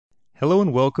Hello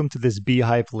and welcome to this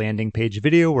Beehiiv landing page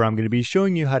video where I'm going to be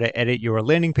showing you how to edit your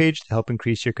landing page to help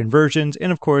increase your conversions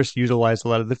and of course utilize a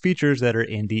lot of the features that are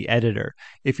in the editor.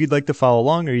 If you'd like to follow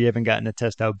along or you haven't gotten to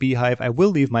test out Beehiiv, I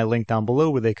will leave my link down below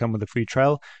where they come with a free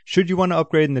trial. Should you want to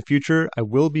upgrade in the future, I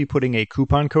will be putting a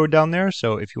coupon code down there,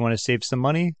 so if you want to save some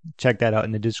money, check that out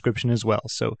in the description as well.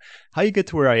 So how you get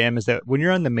to where I am is that when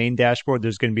you're on the main dashboard,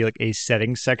 there's going to be like a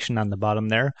settings section on the bottom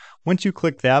there. Once you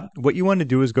click that, what you want to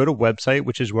do is go to website,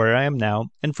 which is where I am now,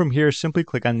 and from here simply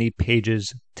click on the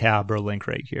pages tab or link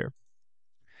right here.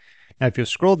 Now if you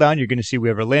scroll down, you're going to see we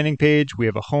have a landing page, we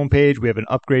have a home page, we have an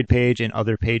upgrade page, and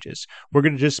other pages. We're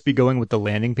going to just be going with the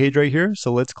landing page right here,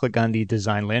 so let's click on the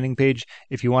design landing page.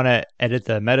 If you want to edit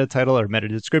the meta title or meta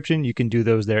description, you can do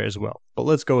those there as well, but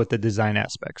let's go with the design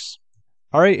aspects.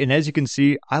 Alright, and as you can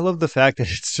see, I love the fact that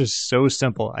it's just so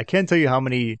simple. I can't tell you how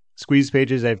many squeeze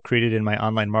pages I've created in my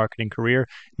online marketing career.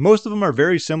 Most of them are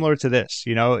very similar to this.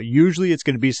 Usually it's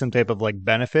going to be some type of like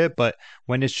benefit, but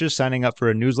when it's just signing up for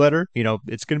a newsletter,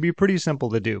 it's going to be pretty simple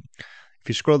to do. If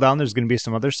you scroll down, there's going to be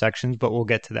some other sections, but we'll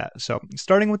get to that. So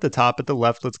starting with the top at the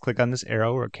left, let's click on this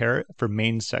arrow or caret for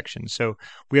main section. So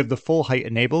we have the full height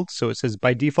enabled. So it says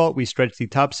by default, we stretch the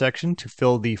top section to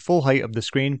fill the full height of the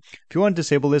screen. If you want to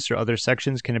disable this or other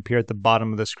sections can appear at the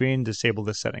bottom of the screen, disable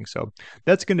this setting. So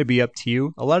that's going to be up to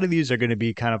you. A lot of these are going to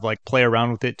be kind of like play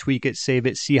around with it, tweak it, save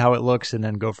it, see how it looks, and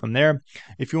then go from there.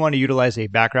 If you want to utilize a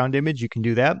background image, you can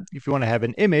do that. If you want to have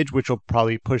an image, which will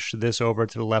probably push this over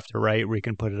to the left or right, where you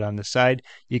can put it on the side,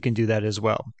 you can do that as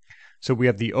well. So we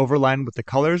have the overline with the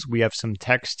colors. We have some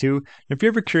text too. And if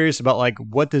you're ever curious about like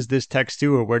what does this text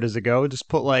do or where does it go, just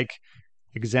put like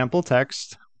example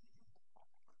text.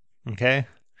 Okay.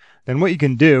 Then what you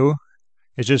can do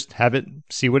is just have it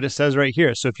see what it says right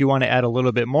here. So if you want to add a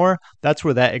little bit more, that's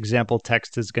where that example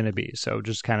text is going to be. So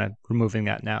just kind of removing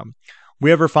that now.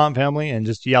 We have our font family and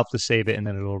just you have to save it and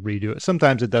then it'll redo it.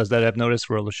 Sometimes it does that. I've noticed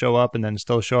where it'll show up and then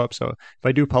still show up. So if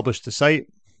I do publish the site,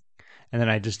 and then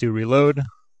I just do reload,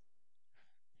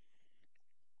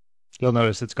 you'll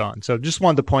notice it's gone. So just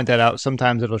wanted to point that out.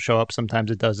 Sometimes it'll show up,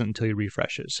 sometimes it doesn't until you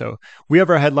refresh it. So we have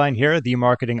our headline here, the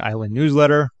Marketing Island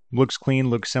newsletter. Looks clean,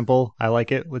 looks simple. I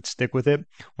like it. Let's stick with it.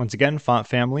 Once again, font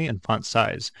family and font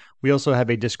size. We also have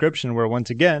a description where once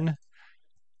again,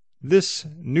 this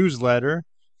newsletter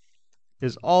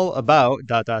is all about ...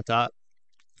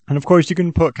 And of course, you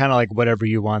can put kind of like whatever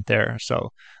you want there.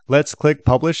 So let's click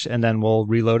publish and then we'll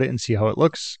reload it and see how it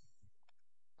looks.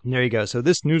 And there you go. So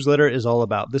this newsletter is all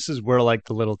about, this is where like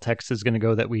the little text is going to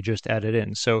go that we just added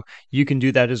in. So you can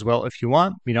do that as well if you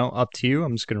want, up to you.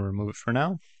 I'm just going to remove it for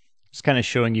now. Just kind of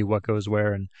showing you what goes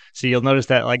where. And so you'll notice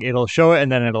that like it'll show it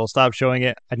and then it'll stop showing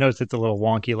it. I noticed it's a little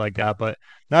wonky like that, but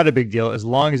not a big deal. As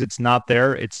long as it's not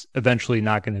there, it's eventually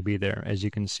not going to be there, as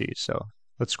you can see. So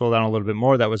let's scroll down a little bit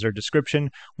more. That was our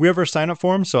description. We have our sign up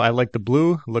form. So I like the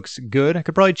blue, looks good. I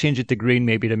could probably change it to green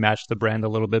maybe to match the brand a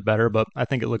little bit better, but I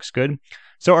think it looks good.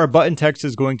 So our button text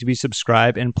is going to be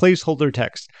subscribe and placeholder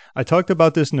text. I talked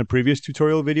about this in a previous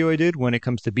tutorial video I did when it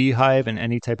comes to Beehiiv and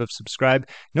any type of subscribe.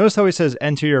 Notice how it says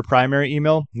enter your primary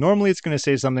email. Normally it's going to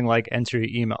say something like enter your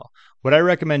email. What I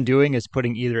recommend doing is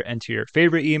putting either enter your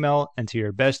favorite email, enter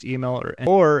your best email,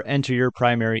 or enter your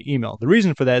primary email. The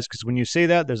reason for that is because when you say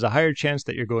that, there's a higher chance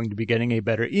that you're going to be getting a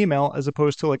better email as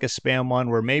opposed to like a spam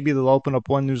one where maybe they'll open up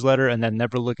one newsletter and then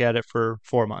never look at it for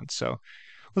 4 months. So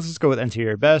let's just go with enter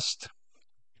your best.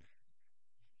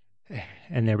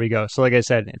 And there we go. So like I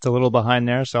said, it's a little behind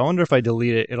there. So I wonder if I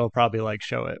delete it, it'll probably like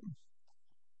show it.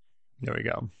 There we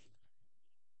go.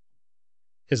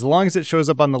 As long as it shows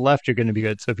up on the left, you're going to be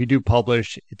good. So if you do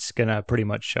publish, it's going to pretty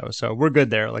much show. So we're good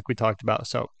there, like we talked about.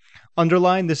 So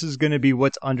underline, this is going to be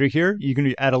what's under here. You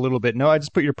can add a little bit. No, I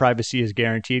just put your privacy is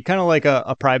guaranteed. Kind of like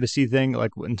a privacy thing,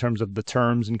 like in terms of the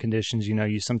terms and conditions.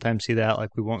 You sometimes see that,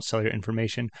 like we won't sell your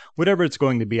information. Whatever it's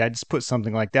going to be, I just put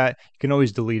something like that. You can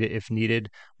always delete it if needed.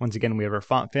 Once again, we have our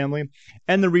font family.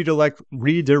 And the redirect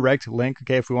link,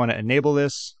 okay, if we want to enable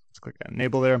this, let's click on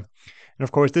enable there. And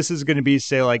of course, this is going to be,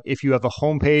 say, like if you have a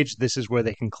home page, this is where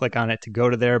they can click on it to go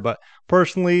to there. But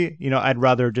personally, I'd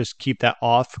rather just keep that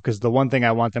off because the one thing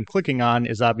I want them clicking on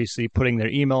is obviously putting their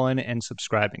email in and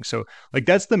subscribing. So like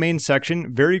that's the main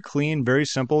section. Very clean, very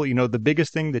simple. The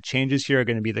biggest thing that changes here are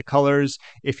going to be the colors.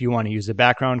 If you want to use a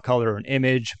background color or an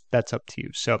image, that's up to you.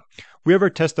 So we have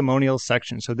our testimonials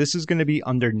section. So this is going to be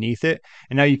underneath it.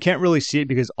 And now you can't really see it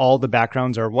because all the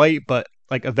backgrounds are white, but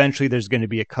like eventually there's going to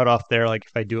be a cutoff there. Like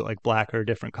if I do it like black or a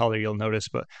different color, you'll notice,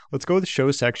 but let's go with the show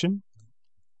section.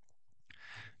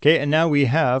 Okay, and now we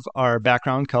have our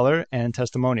background color and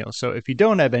testimonials. So if you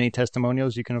don't have any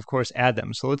testimonials, you can of course add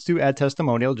them. So let's do add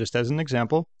testimonial just as an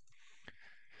example.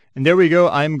 And there we go.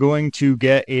 I'm going to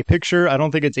get a picture. I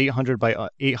don't think it's 800 by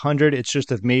 800. It's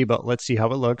just of me, but let's see how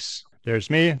it looks. There's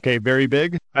me. Okay, very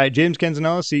big. All right, James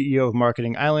Canzanella, CEO of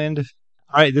Marketing Island.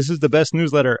 All right, this is the best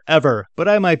newsletter ever, but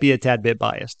I might be a tad bit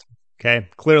biased. Okay,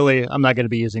 clearly I'm not going to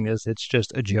be using this. It's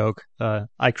just a joke.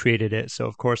 I created it, so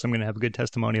of course I'm going to have a good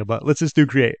testimonial, but let's just do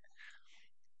create.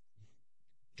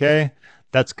 Okay,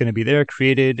 that's going to be there.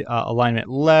 Created, alignment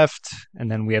left,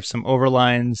 and then we have some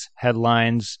overlines,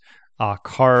 headlines,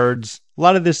 cards. A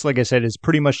lot of this, like I said, is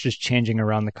pretty much just changing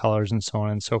around the colors and so on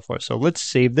and so forth. So let's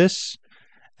save this,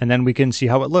 and then we can see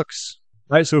how it looks.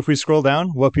 All right, so if we scroll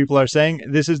down, what people are saying,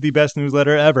 this is the best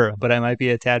newsletter ever, but I might be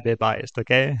a tad bit biased,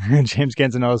 okay? James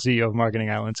Canzanella, CEO of Marketing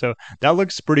Island. So that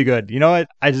looks pretty good. You know what?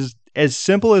 As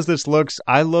simple as this looks,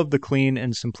 I love the clean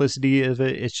and simplicity of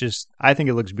it. It's just, I think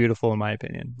it looks beautiful in my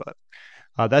opinion, but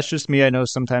that's just me. I know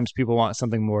sometimes people want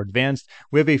something more advanced.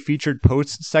 We have a featured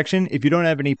posts section. If you don't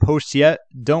have any posts yet,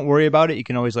 don't worry about it. You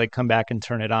can always come back and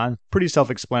turn it on. Pretty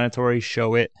self-explanatory.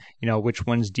 Show it, which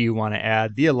ones do you want to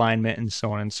add, the alignment, and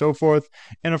so on and so forth.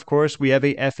 And of course, we have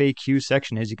a FAQ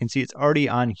section. As you can see, it's already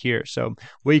on here. So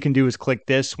what you can do is click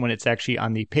this when it's actually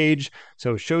on the page.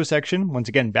 So show section, once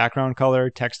again, background color,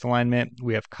 text alignment.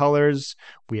 We have colors,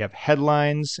 we have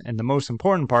headlines, and the most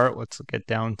important part, let's get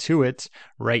down to it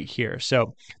right here.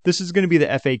 So this is going to be the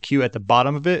FAQ at the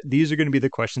bottom of it. These are going to be the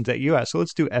questions that you ask. So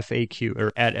let's do FAQ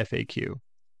or add FAQ.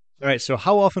 All right, so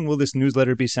how often will this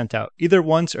newsletter be sent out? Either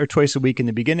once or twice a week in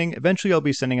the beginning. Eventually, I'll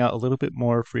be sending out a little bit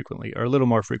more frequently or a little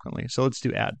more frequently. So let's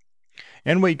do add.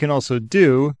 And what you can also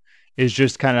do is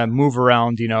just kind of move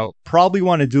around, probably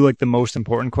want to do the most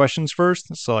important questions first.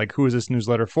 So who is this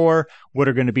newsletter for? What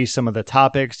are going to be some of the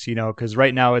topics, because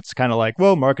right now it's kind of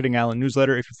well, Marketing Island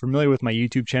newsletter. If you're familiar with my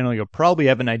YouTube channel, you'll probably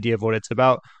have an idea of what it's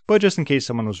about, but just in case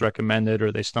someone was recommended or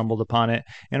they stumbled upon it.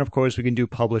 And of course we can do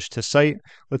publish to site.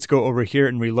 Let's go over here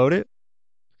and reload it.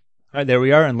 All right, there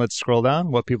we are. And let's scroll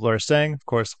down. What people are saying, of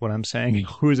course, what I'm saying,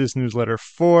 who is this newsletter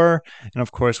for? And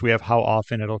of course we have how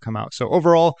often it'll come out. So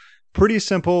overall, pretty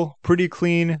simple, pretty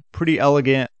clean, pretty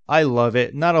elegant. I love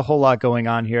it. Not a whole lot going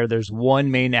on here. There's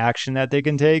one main action that they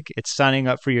can take. It's signing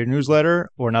up for your newsletter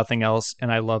or nothing else.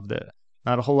 And I loved it.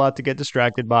 Not a whole lot to get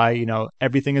distracted by.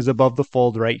 Everything is above the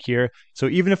fold right here. So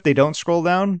even if they don't scroll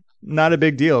down, not a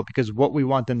big deal, because what we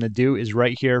want them to do is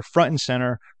right here, front and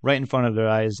center, right in front of their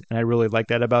eyes. And I really like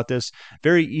that about this.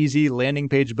 Very easy landing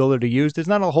page builder to use. There's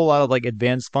not a whole lot of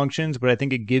advanced functions, but I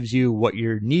think it gives you what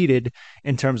you're needed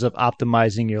in terms of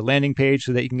optimizing your landing page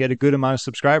so that you can get a good amount of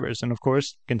subscribers. And of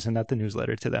course, you can send out the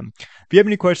newsletter to them. If you have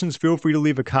any questions, feel free to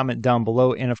leave a comment down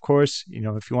below. And of course,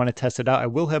 if you want to test it out, I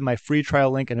will have my free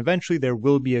trial link, and eventually there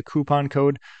will be a coupon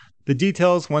code. The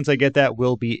details, once I get that,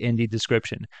 will be in the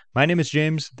description. My name is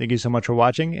James. Thank you so much for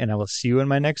watching, and I will see you in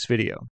my next video.